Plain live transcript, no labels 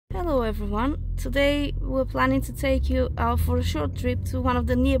Hello everyone, today we're planning to take you out for a short trip to one of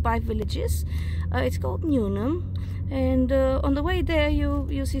the nearby villages. It's called Newnham, and on the way there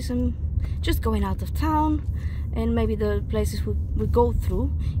you see some just going out of town and maybe the places we go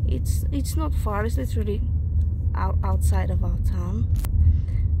through. It's not far, it's literally outside of our town,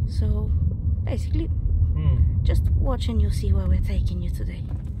 so basically just watch and you'll see where we're taking you today.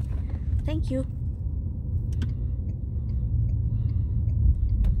 Thank you.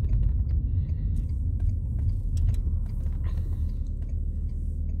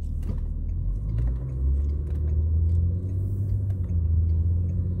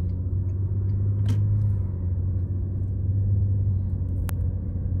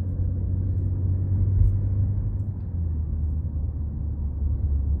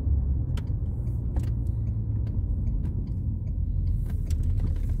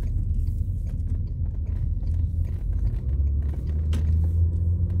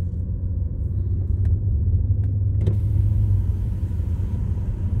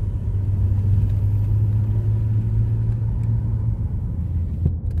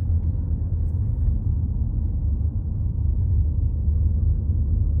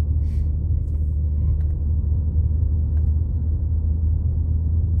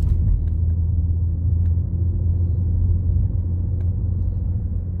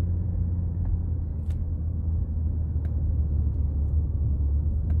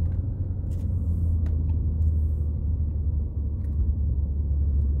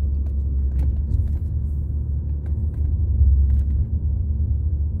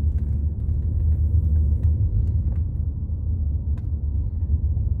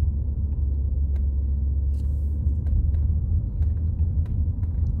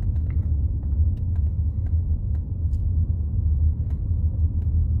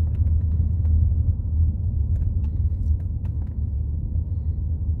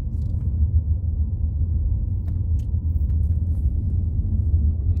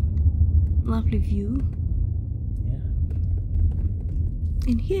 Lovely view. Yeah.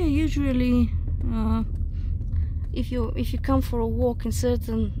 And here usually if you come for a walk in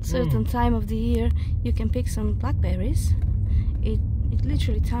certain time of the year, you can pick some blackberries. It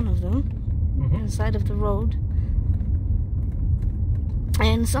literally ton of them on the side of the road.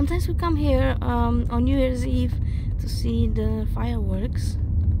 And sometimes we come here on New Year's Eve to see the fireworks.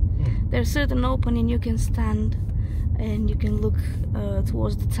 There's a certain opening you can stand and you can look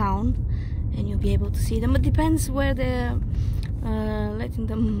towards the town and you'll be able to see them. It depends where they're letting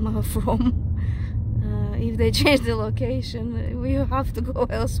them from. If they change the location, we have to go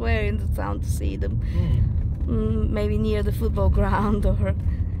elsewhere in the town to see them. Maybe near the football ground or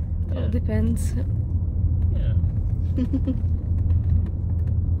depends. Yeah.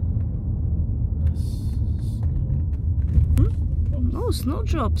 Oh,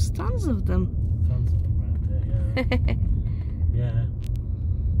 snowdrops, tons of them. Tons of them around here, yeah. Yeah.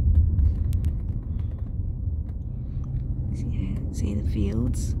 See the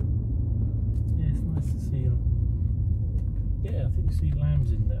fields. Yeah, it's nice to see them. Yeah, I think you see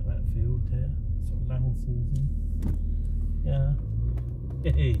lambs in that field there. Sort of lambing season. Yeah.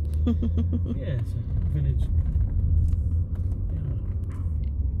 Hey. Yeah, it's a village.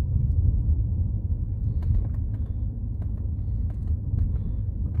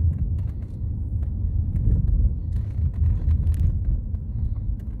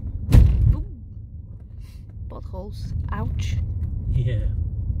 Potholes. Ouch. Yeah.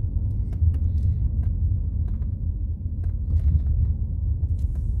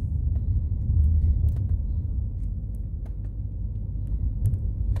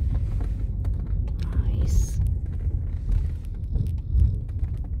 Nice.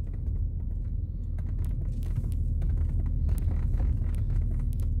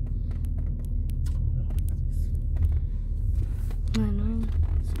 I know.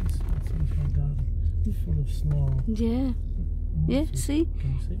 It's my garden. It's full of snow. Yeah. Yeah, see?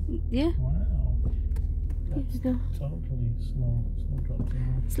 Can you see? Yeah. Wow. Here you go. Totally snowdrops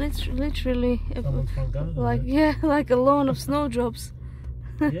in It's literally someone's front garden. like like a lawn of snowdrops.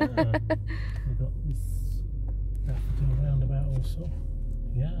 Yeah. We've got this daffodil roundabout also.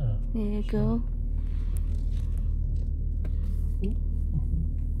 Yeah. There you go.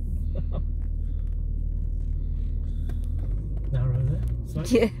 Narrow there.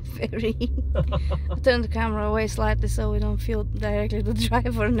 Slightly. Yeah, very. I turned the camera away slightly so we don't feel directly the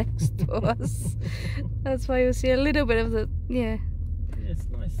driver next to us. That's why you see a little bit of the Yeah, it's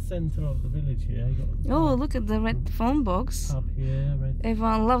a nice centre of the village here. You got oh, look at the red phone box. up here, red.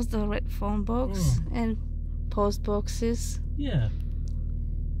 Everyone loves the red phone box and post boxes. Yeah.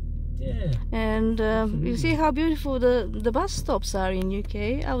 Yeah. And you see how beautiful the bus stops are in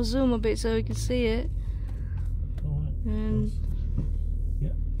UK. I'll zoom a bit so you can see it. All right. And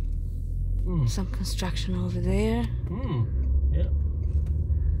yeah. some construction over there. Yeah.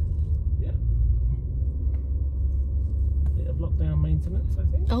 Yeah. Bit of lockdown maintenance, I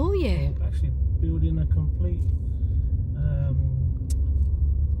think. Oh yeah. Or actually building a complete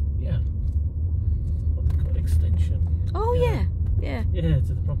what they call extension. Oh yeah. Yeah. Yeah,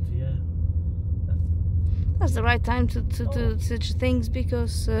 to the property, yeah. That's the right time to do such things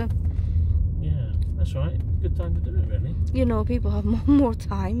because yeah, that's right. Good time to do it, really. you know, people have more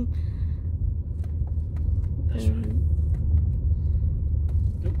time. That's right.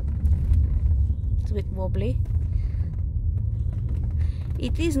 It's a bit wobbly.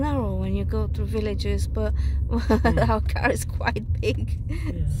 It is narrow when you go through villages, but our car is quite big,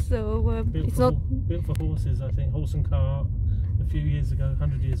 so it's not built for horses. I think horse and cart a few years ago,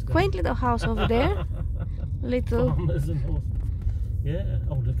 100 years ago. Quaint little house over there. Little farmers and horses. Yeah.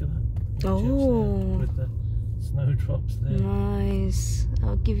 Oh, look at that. Oh, with the snowdrops there. Nice.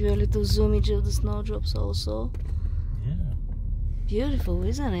 I'll give you a little zoomage of the snowdrops also. Yeah. Beautiful,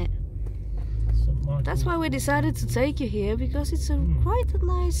 isn't it? That's why we decided to take you here, because it's quite a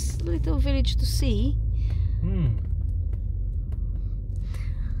nice little village to see.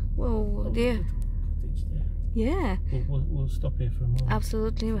 Well, dear. Yeah. We'll stop here for a moment.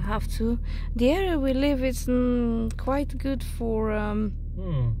 Absolutely, we have to. The area we live is quite good for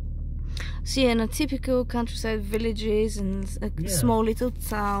seeing a typical countryside villages and small little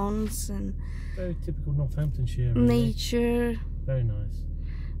towns and very typical Northamptonshire. Really. Nature. Very nice.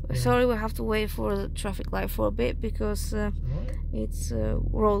 Sorry, we have to wait for the traffic light for a bit because it's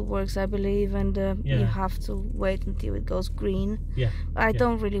roadworks, I believe, and you have to wait until it goes green. Yeah. I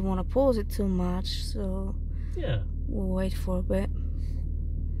don't really want to pause it too much, so we'll wait for a bit.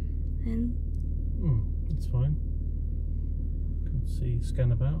 And that's fine. Can see,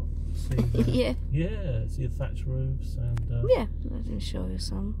 scan about, see. See the thatch roofs and. Let me show you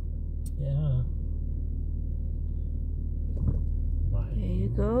some. Yeah. There you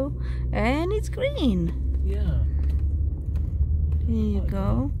go, and it's green. Yeah. There you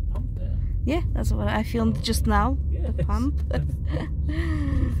go. Pump there. Yeah, that's what I filmed just now. Yes. The pump. It's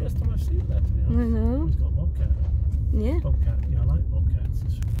the first time I've seen that, to be honest. I know. He's got a bobcat. Yeah. Bobcat. Yeah, I like bobcats.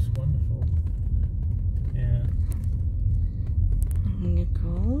 It's wonderful. Yeah. There you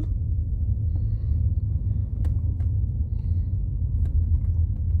go.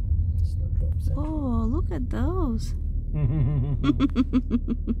 Snowdrop central. Oh, look at those.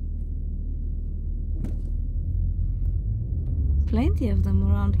 Plenty of them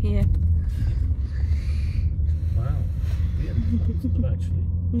around here. Wow. Yeah, lots of them actually.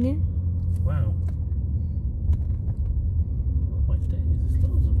 Yeah. Wow. Oh my days, there's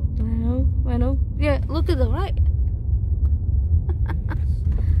loads of them. I know. Yeah, look at the right.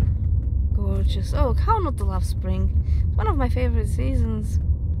 Gorgeous. Oh, how not to love spring. It's one of my favorite seasons.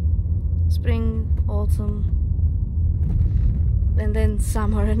 Spring, autumn. And then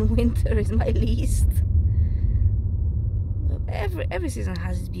summer and winter is my least. Every season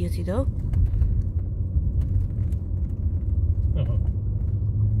has its beauty though.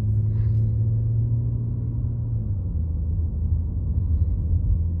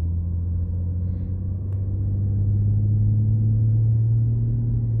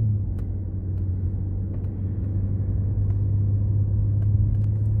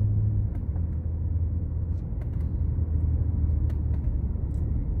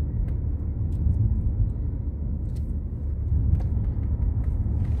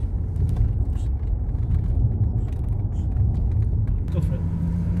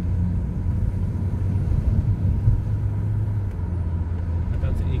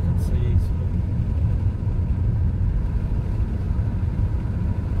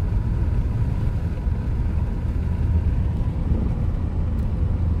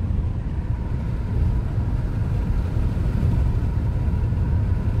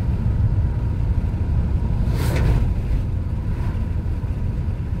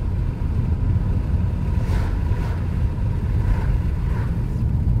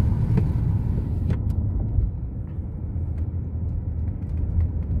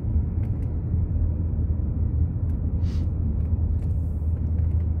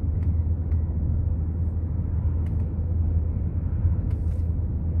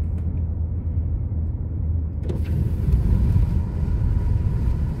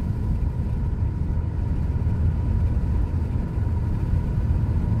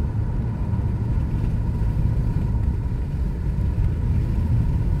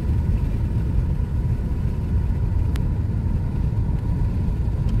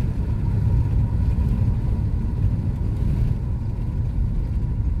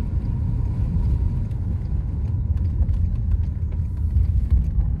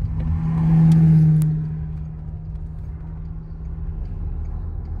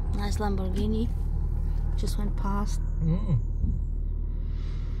 Lamborghini just went past. Mm.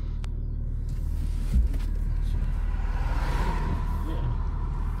 Yeah,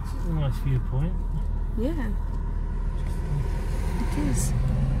 this is a nice viewpoint. Yeah, it is. It's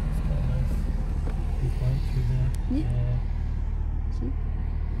got a nice viewpoint through there. Yeah. See?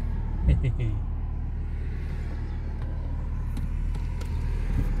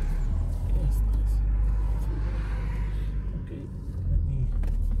 Yes, nice. Okay, let me.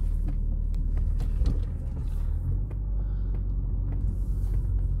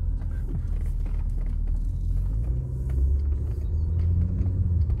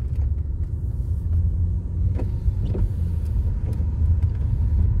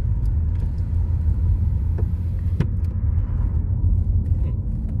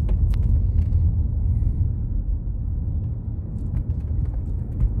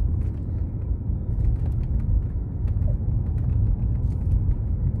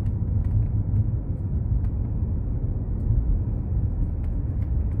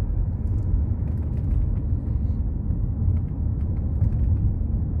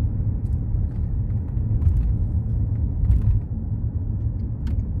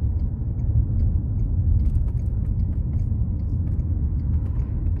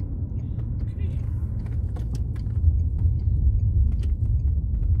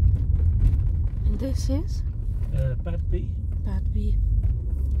 This is Badby. Badby.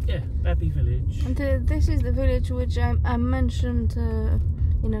 Yeah, Badby village. And this is the village which I mentioned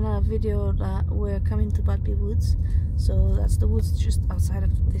in another video, that we're coming to Badby Woods. So that's the woods just outside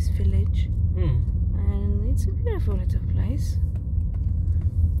of this village. Mm. And it's a beautiful little place.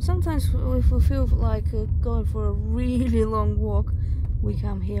 Sometimes if we feel like going for a really long walk, we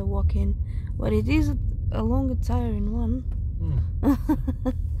come here walking. But it is a longer, tiring one. Mm.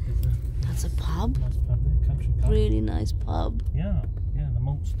 That's a pub. Nice pub there, country pub. Really nice pub. Yeah, yeah, the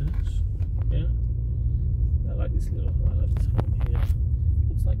monsters. Yeah. I like this home here.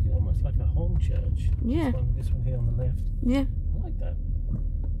 Looks like almost like a home church. Yeah. This one here on the left. Yeah. I like that.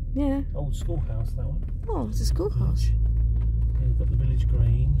 Yeah. Old schoolhouse, that one. Oh, it's a schoolhouse. Yeah, you've got the village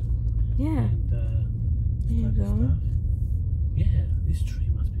green. Yeah. And There you go. stuff. Yeah, this tree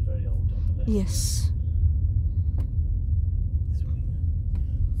must be very old on the left. Yes. This one,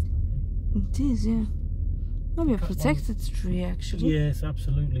 yeah, It is, yeah. Maybe a That protected tree, actually. yes,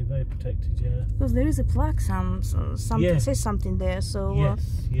 absolutely, very protected, yeah. Because there is a plaque, something Yeah. says something there, so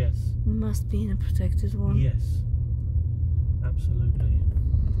Yes, yes, it must be in a protected one. yes. Absolutely.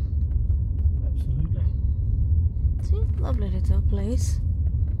 Absolutely. See, lovely little place.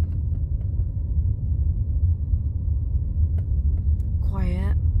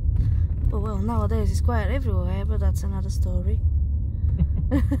 Quiet. Oh, well, nowadays it's quiet everywhere, but that's another story.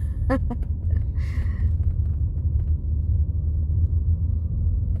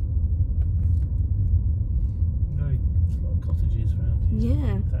 There's a lot of cottages around here.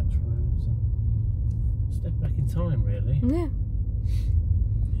 Yeah. Thatch roofs and step back in time, really. Yeah.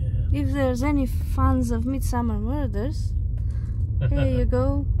 Yeah. If there's any fans of Midsummer Murders, here you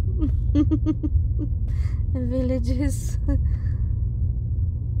go. And villages.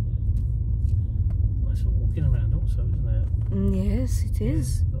 Nice for walking around also, isn't it? Yes, it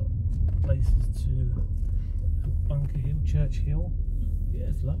is. Got places to Bunker Hill, Church Hill. Yeah,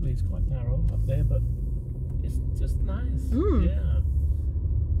 it's lovely. It's quite narrow up there, but it's just nice. Mm. Yeah.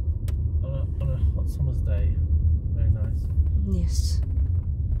 On a hot summer's day, very nice. Yes.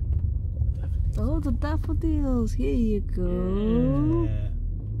 Got the daffodils. Oh, the daffodils. Here you go. Yeah.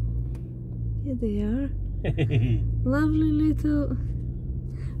 Here they are. Lovely little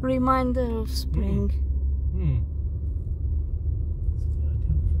reminder of spring. Hmm.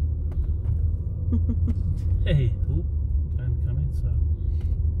 Hey, oh, and coming, so.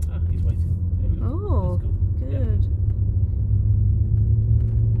 Ah, he's waiting. There we go. Oh, Let's go. Yeah. good.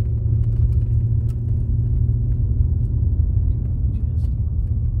 Cheers.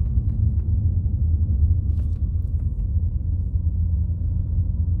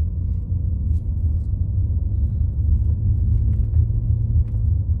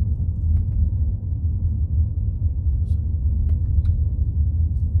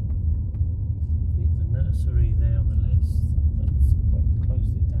 The nursery there on the left, that's quite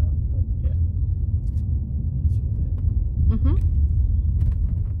closed it down, but yeah. Nursery there.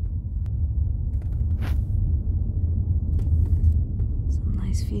 Some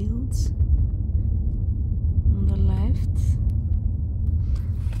nice fields on the left.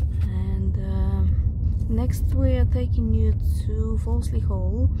 And next we are taking you to Fawsley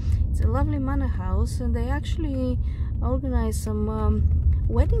Hall. It's a lovely manor house, and they actually organize some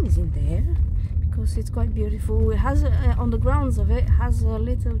weddings in there, because it's quite beautiful. It has on the grounds of it has a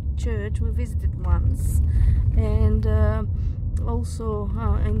little church we visited once, and also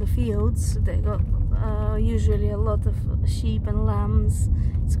in the fields they got usually a lot of sheep and lambs.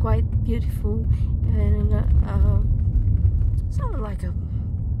 It's quite beautiful, and sounded like a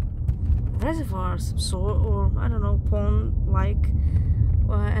reservoir of some sort, or I don't know, pond like,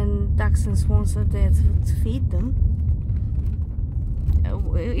 and ducks and swans are there to feed them.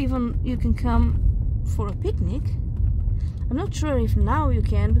 Even you can come for a picnic. I'm not sure if now you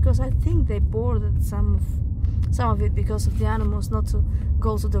can, because I think they boarded some of it because of the animals not to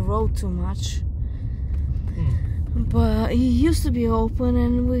go to the road too much. But it used to be open,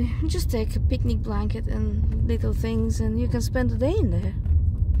 and we just take a picnic blanket and little things, and you can spend the day in there,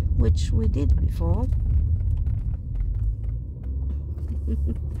 which we did before.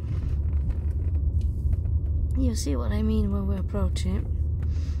 You see what I mean when we approach it.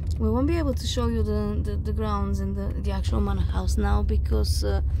 We won't be able to show you the grounds and the actual manor house now, because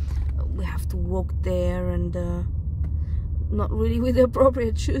we have to walk there, and not really with the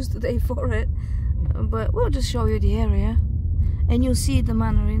appropriate shoes today for it. But we'll just show you the area, and you'll see the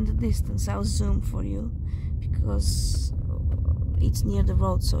manor in the distance. I'll zoom for you because it's near the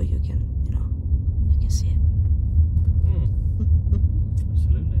road, so you can, you can see it.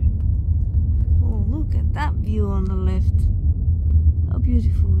 Absolutely. Oh, look at that view on the left. How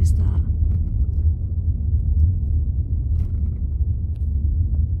beautiful is that?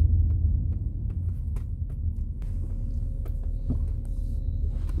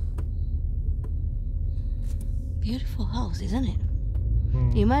 Beautiful house, isn't it?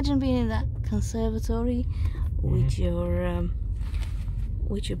 You imagine being in that conservatory with your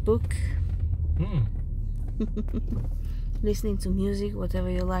book, listening to music, whatever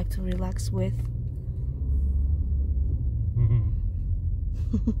you like to relax with.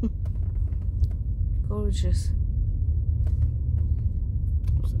 Gorgeous.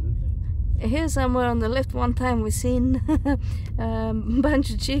 Absolutely. Here somewhere on the left, one time we seen a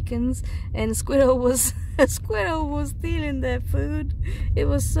bunch of chickens, and a squirrel was stealing their food. It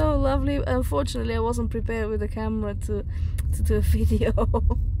was so lovely. Unfortunately, I wasn't prepared with the camera to do a video,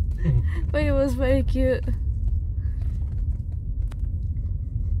 but it was very cute.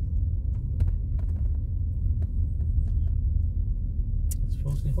 It's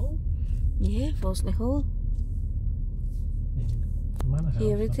Fawsley Hall? Yeah, Fawsley Hall. Manor house,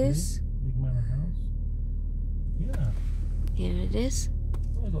 Here it is. Big manor house. Yeah. Here it is.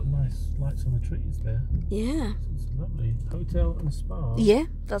 Oh, I've got nice lights on the trees there. Yeah. It's lovely. Hotel and spa. Yeah,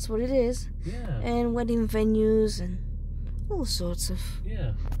 that's what it is. Yeah. And wedding venues and all sorts of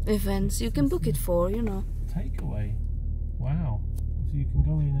events you can book it for, Takeaway. Wow. So you can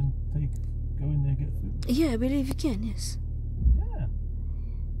go in there and get food. Yeah, I believe you can, yes. Yeah.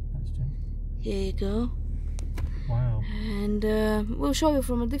 That's gentle. Here you go. Wow. And we'll show you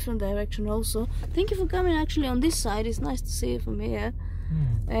from a different direction also. Thank you for coming actually on this side. It's nice to see you from here.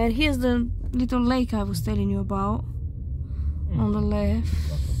 And here's the little lake I was telling you about on the left.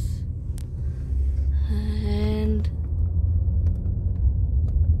 And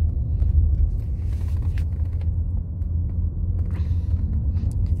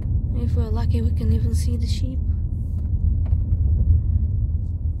if we're lucky, we can even see the sheep.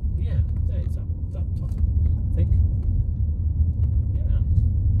 Yeah, it's up top, I think. Yeah.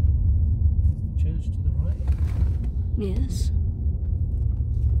 Is the church to the right? Yes.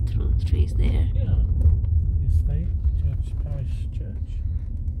 Through the trees there. Yeah. The estate, parish church,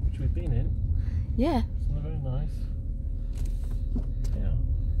 which we've been in. Yeah. It's very nice. Yeah.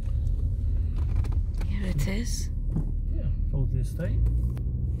 Here it is. Yeah, follow the estate.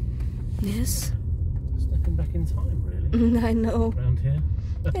 Yes. Stepping back in time, really. I know. Around here.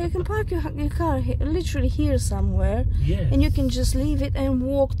 Yeah, you can park your car literally here somewhere. Yes. And you can just leave it and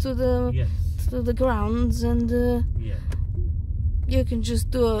walk to the grounds, and you can just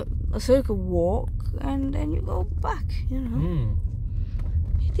do a circle walk, and then you go back,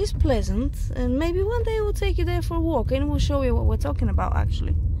 It is pleasant, and maybe one day we'll take you there for a walk, and we'll show you what we're talking about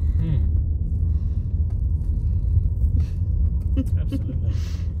actually. Absolutely.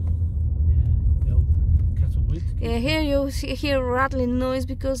 Yeah, the old cattle wood. Yeah, here you hear rattling noise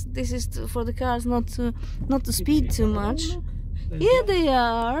because this is for the cars not to speed too much. Here they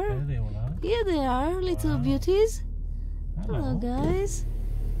are. There they all are. Here they are, little beauties. Hello, guys.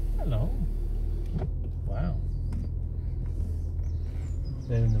 Hello. Wow.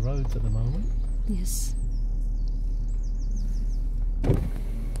 They're in the roads at the moment. Yes. There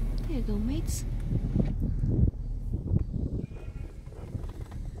you go, mates.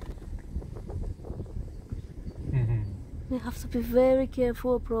 Mm-hmm. You have to be very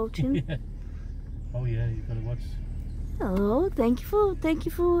careful approaching. Yeah. Oh yeah, you've got to watch. Hello, thank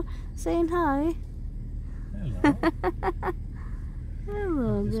you for saying hi. Hello.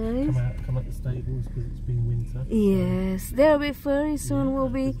 Hello, Just guys. come out the stables because it's been winter. Yes, there will be very soon. Yeah, will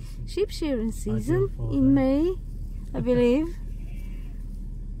be 'cause it's sheep shearing season for in them. May, I believe.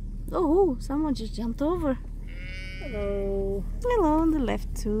 Oh, someone just jumped over. Hello. Hello, on the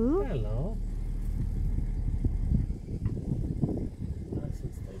left too. Hello. Nice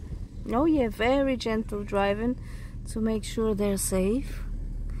and stable. Oh yeah, very gentle driving to make sure they're safe.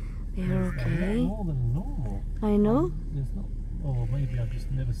 They're There's a okay. lot more than normal. I know. There's not. Or maybe I've just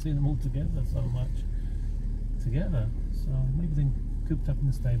never seen them all together so much. Together. So maybe they're cooped up in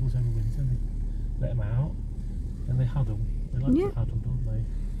the stables over winter. They let them out and they huddle. They like Yeah. to huddle, don't they?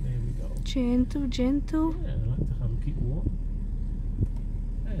 There we go. Gentle, gentle. Yeah, they like to huddle, keep warm.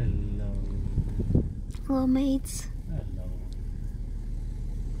 Hello. Hello, mates. Hello.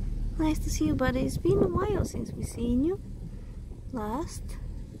 Nice to see you, buddy. It's been a while since we've seen you last.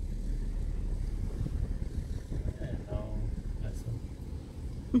 Hello. Bless them.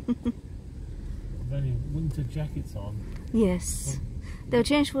 Very winter jackets on. Yes. They'll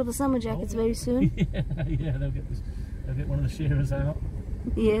change for the summer jackets very soon. Yeah, they'll get one of the shearers out.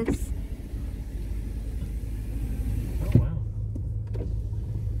 Yes. Oh wow.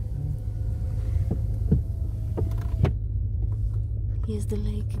 Here's the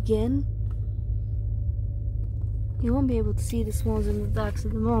lake again. You won't be able to see the swans and the ducks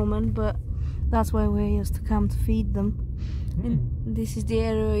at the moment, but that's why we used to come to feed them. And this is the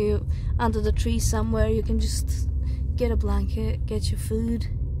area you, under the tree somewhere, you can just get a blanket, get your food,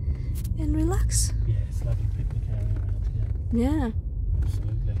 and relax. Yeah, it's a lovely picnic area around here. Yeah.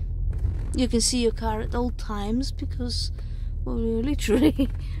 Absolutely. You can see your car at all times because, well, you're literally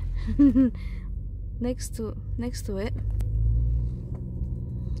next to it.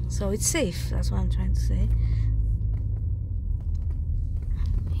 So it's safe, that's what I'm trying to say.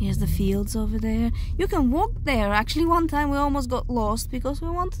 Here's the fields over there. You can walk there. Actually, one time we almost got lost because we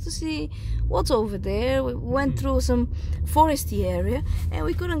wanted to see what's over there. We went through some foresty area and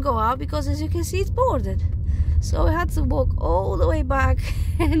we couldn't go out because, as you can see, it's bordered. So we had to walk all the way back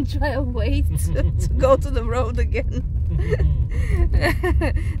and try and wait to go to the road again.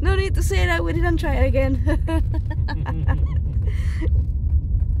 No need to say that, we didn't try it again.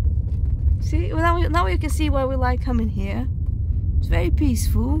 See, well, now you can see why we like coming here. It's very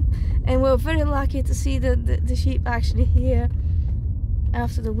peaceful, and we're very lucky to see the sheep actually here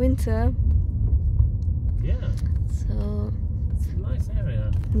after the winter. Yeah. So It's a nice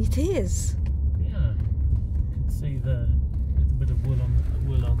area. it is. Yeah. You can see the little bit of wool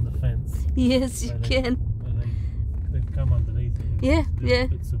on the fence. Yes, you can. Where they've come underneath it. Yeah, Little yeah.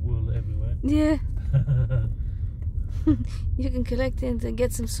 Bits of wool everywhere. Yeah. You can collect it and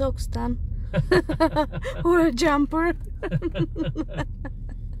get some socks done. Or a jumper. This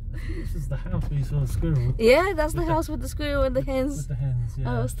is the house where you saw the squirrel. Yeah, that's the house with the squirrel and the hens. With the hens,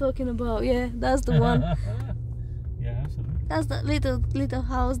 yeah. I was talking about. Yeah, that's the one. Yeah, absolutely. That's that little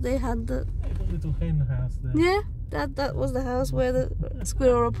house they had. The They've got a little hen house there. yeah, that was the house where the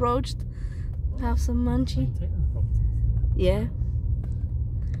squirrel approached. Have some munchie. Maintaining the properties. Yeah.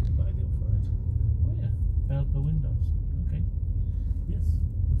 Not ideal for it. Oh yeah, Balpa windows. Okay. Yes,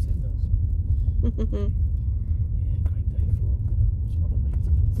 I've seen those. Yeah, great day for smaller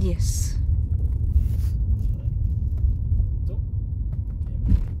maintenance. Yes. That's right. Oh,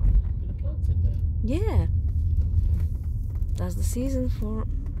 yeah, bit of plants in there. Yeah. That's the season for.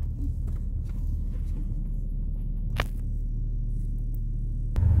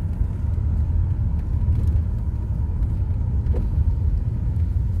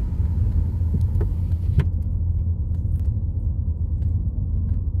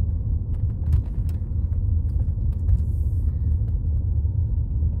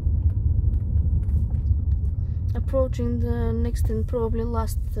 Approaching the next and probably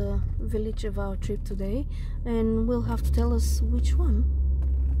last village of our trip today, and we'll have to tell us which one.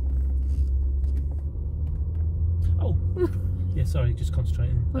 Oh, yeah, sorry, just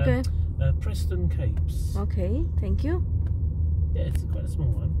concentrating. Okay. Preston Capes. Okay, thank you. Yeah, it's quite a small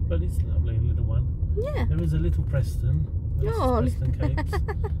one, but it's a lovely little one. Yeah. There is a little Preston. This Oh. is Preston Capes.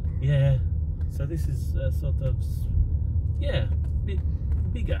 Yeah. So this is sort of, yeah,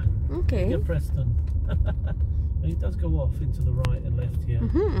 bigger. Okay. Bigger Preston. And it does go off into the right and left here.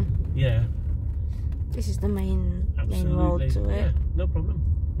 Yeah. This is the main Absolutely. road to Yeah, it. no problem.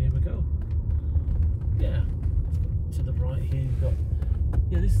 Here we go. Yeah. To the right here you've got,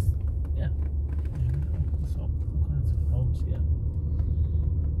 yeah, this, yeah. There we go. There's all kinds of homes here.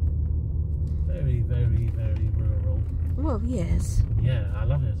 Very, very, very rural. Well, yes. Yeah, I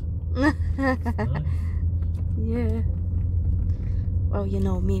love it. Nice. Yeah. Well, you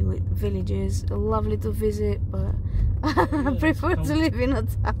know me with villages, lovely to visit, but I prefer to live in a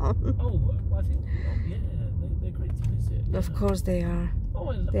town. Oh, I think, yeah, they're great to visit. Yeah. Of course they are.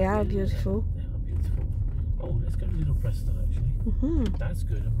 Oh, They are beautiful. They are beautiful. Oh, let's go to Little Preston actually. That's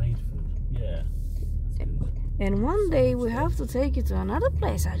good, and Maidford. Yeah, that's good. And one day we have to take you to another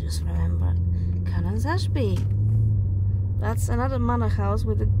place I just remembered. Cannons Ashby. That's another manor house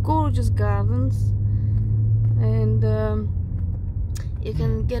with the gorgeous gardens. And you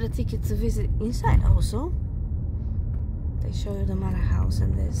can get a ticket to visit inside also. They show you the manor house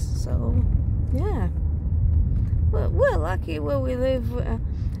and this. So, yeah. Well, we're lucky where we live.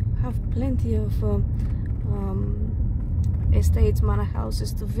 Have plenty of estates, manor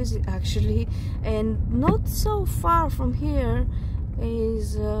houses to visit actually, and not so far from here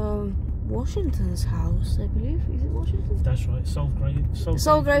is Washington's house, I believe. Is it Washington? That's right,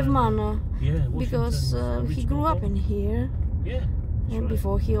 Soulgrave Manor. Yeah, because he grew up in here. Yeah, and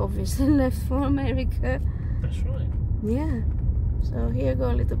before he obviously left for America. That's right. Yeah. So here go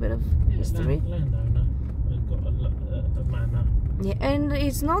a little bit of history. Landowner, got a manor. Yeah, and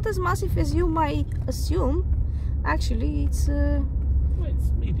it's not as massive as you might assume. Actually, it's well, it's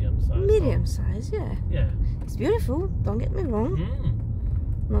medium size. Medium size, yeah. Yeah. It's beautiful. Don't get me wrong.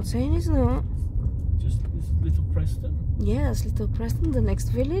 Not saying it's not. Just this Little Preston. Yes, Little Preston, the next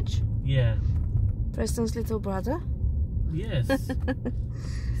village. Yeah. Preston's little brother. Yes. It's that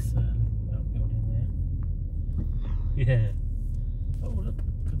building there. Yeah. Oh, look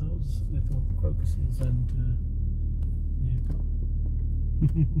at those little crocuses and.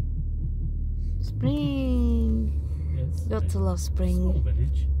 Spring. Yes. Got to love spring. Small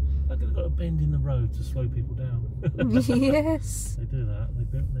village. Like they've got a bend in the road to slow people down. Yes. They do that.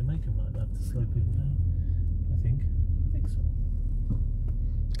 They make them like that to slow people down. I think so.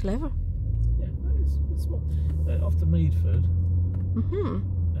 Clever. Yeah, it's small. Off to Maidford. And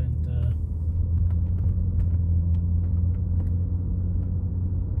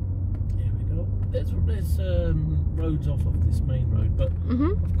here we go. There's roads off of this main road, but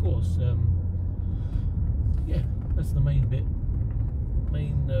of course, yeah, that's the main bit.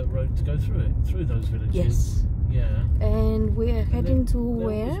 Main road to go through those villages. Yes. Yeah. And we're heading to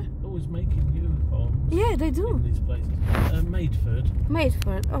where? Always making new homes. Yeah, they do. In these places. Maidford.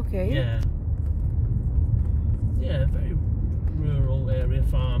 Maidford, okay. Yeah. Yeah, very rural area,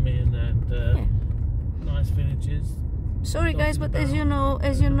 farming and nice villages. Sorry guys, but as you know,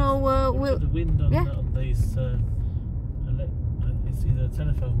 we'll the wind on these. It's either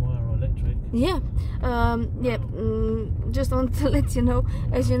telephone wire or electric. Yeah, just want to let you know.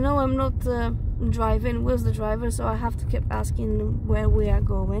 As you know, I'm not driving. Will's the driver, so I have to keep asking where we are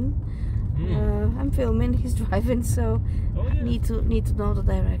going. I'm filming. He's driving, so need to know the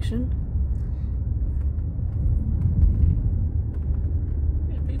direction.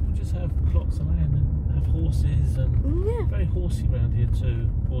 Yeah, people just have plots of land and have horses, and very horsey around here too.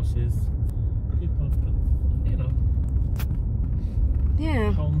 Horses. People, you know.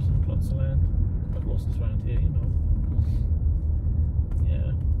 Yeah. Homes and plots of land. Have horses around here, you know.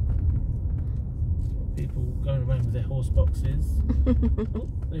 Yeah. People going around with their horse boxes. Oh,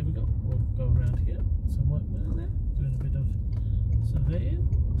 there we go. We'll go around here. Some workmen there doing a bit of surveying.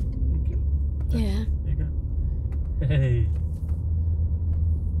 Thank you. Yeah. There you go. Hey.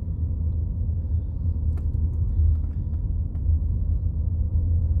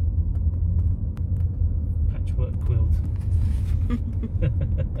 Patchwork quilt.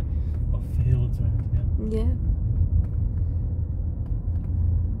 Of fields around here. Yeah.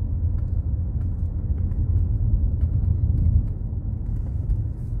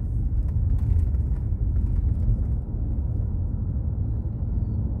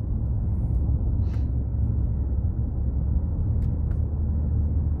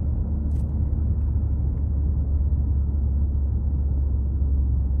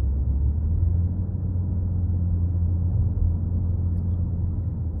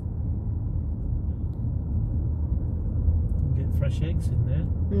 Fresh eggs in there.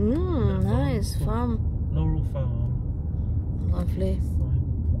 Nice farm. Laurel Farm. Lovely.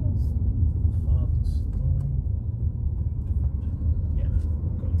 Yeah,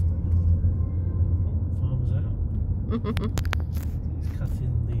 we'll go to that. Farmer's out. He's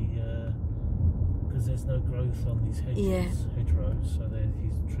cutting the because there's no growth on these hedgerows, so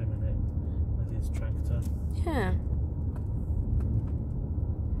he's trimming it with his tractor. Yeah.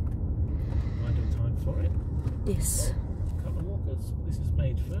 Ideal time for it. Yes. This is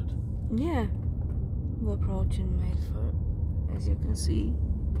Maidford. Yeah, we're approaching Maidford, as you can see.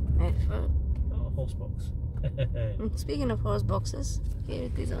 Maidford. Oh, horse box. Speaking of horse boxes, here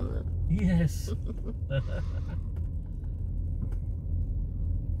it is on the... Yes.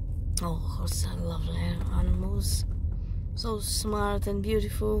 Oh, horses are lovely animals. So smart and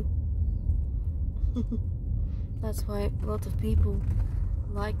beautiful. That's why a lot of people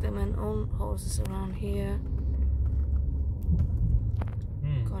like them and own horses around here.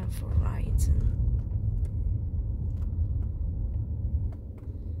 Going for rides and...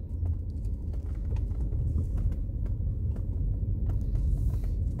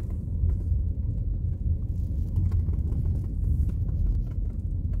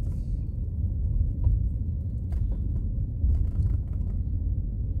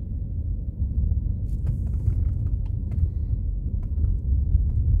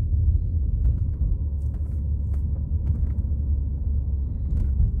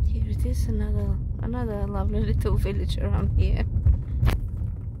 This another lovely little village around here.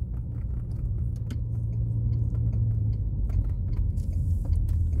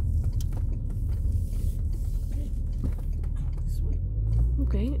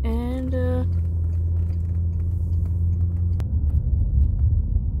 Okay, and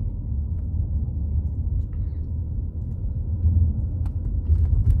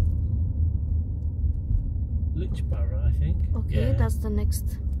Litchborough, I think. okay, yeah. That's the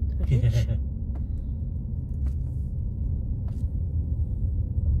next village. Yeah.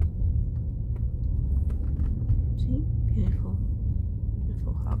 See, beautiful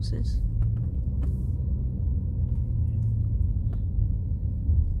houses.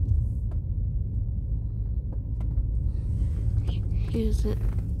 Here's the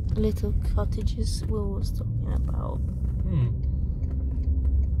little cottages we was talking about.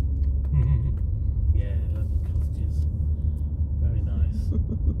 Yeah, lovely cottages. Very nice.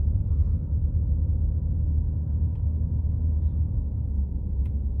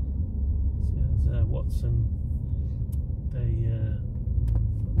 So there's Watson. They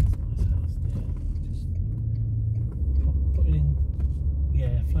that's a nice house there. Just putting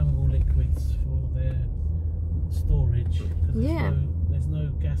in flammable liquids for their storage. Because there's no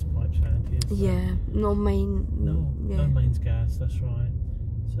gas pipes around here. So No main. No mains gas. That's right.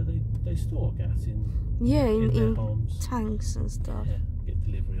 So they store gas in their homes, tanks and stuff. Yeah, get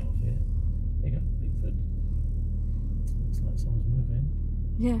delivery of it. There you go, Bigford. Looks like someone's moving.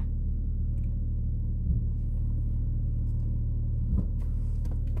 Yeah.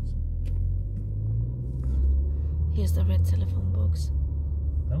 Here's the red telephone box.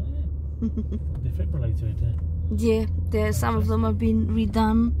 Oh yeah. Defibrillator in there. Yeah, some of them have been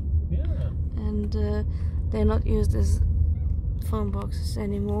redone. Yeah. And they're not used as phone boxes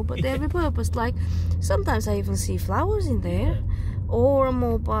anymore, but they're repurposed. Like sometimes I even see flowers in there, or a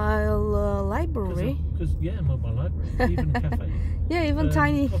mobile library. Mobile library, even a cafe. Yeah, even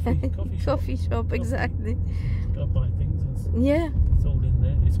tiny coffee shop. Exactly. Got to buy things. Yeah. It's all in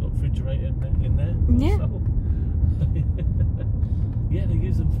there. It's got a refrigerator in there. Yeah. Yeah, they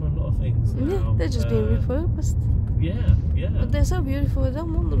use them for a lot of things now. Yeah, they're just being repurposed. Yeah. But they're so beautiful. I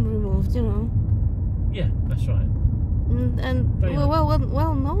don't want them removed, you know. Yeah, that's right. And we're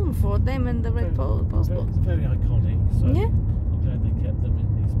well known for them and the red post box. Very iconic. So yeah. I'm glad they kept them in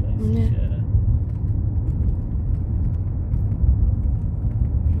these places.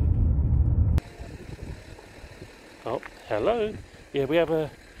 Yeah. Oh, hello. Yeah, we have a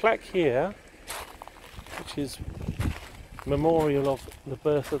plaque here, which is memorial of the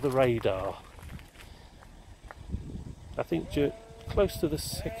birth of the radar. I think close to the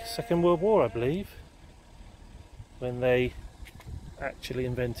Second World War, I believe, when they actually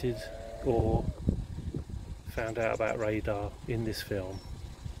invented or found out about radar in this field.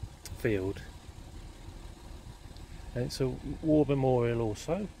 And it's a war memorial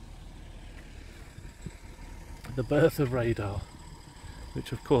also. The birth of radar,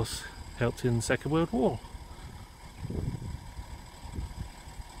 which of course helped in the Second World War.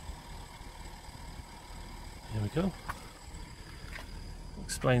 Here we go.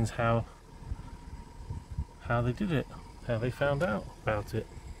 Explains how they did it, how they found out about it.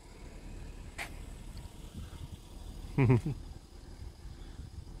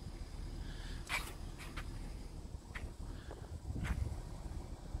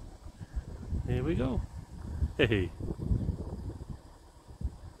 Here we go. Hey.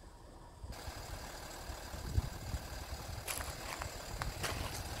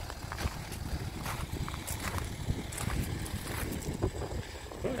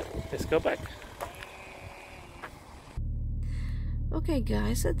 Right, let's go back. Okay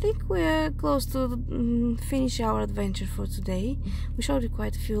guys, I think we're close to finish our adventure for today. We showed you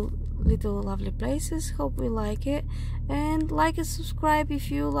quite a few little lovely places. Hope we like it, and like and subscribe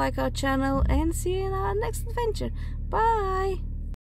if you like our channel, and see you in our next adventure. Bye.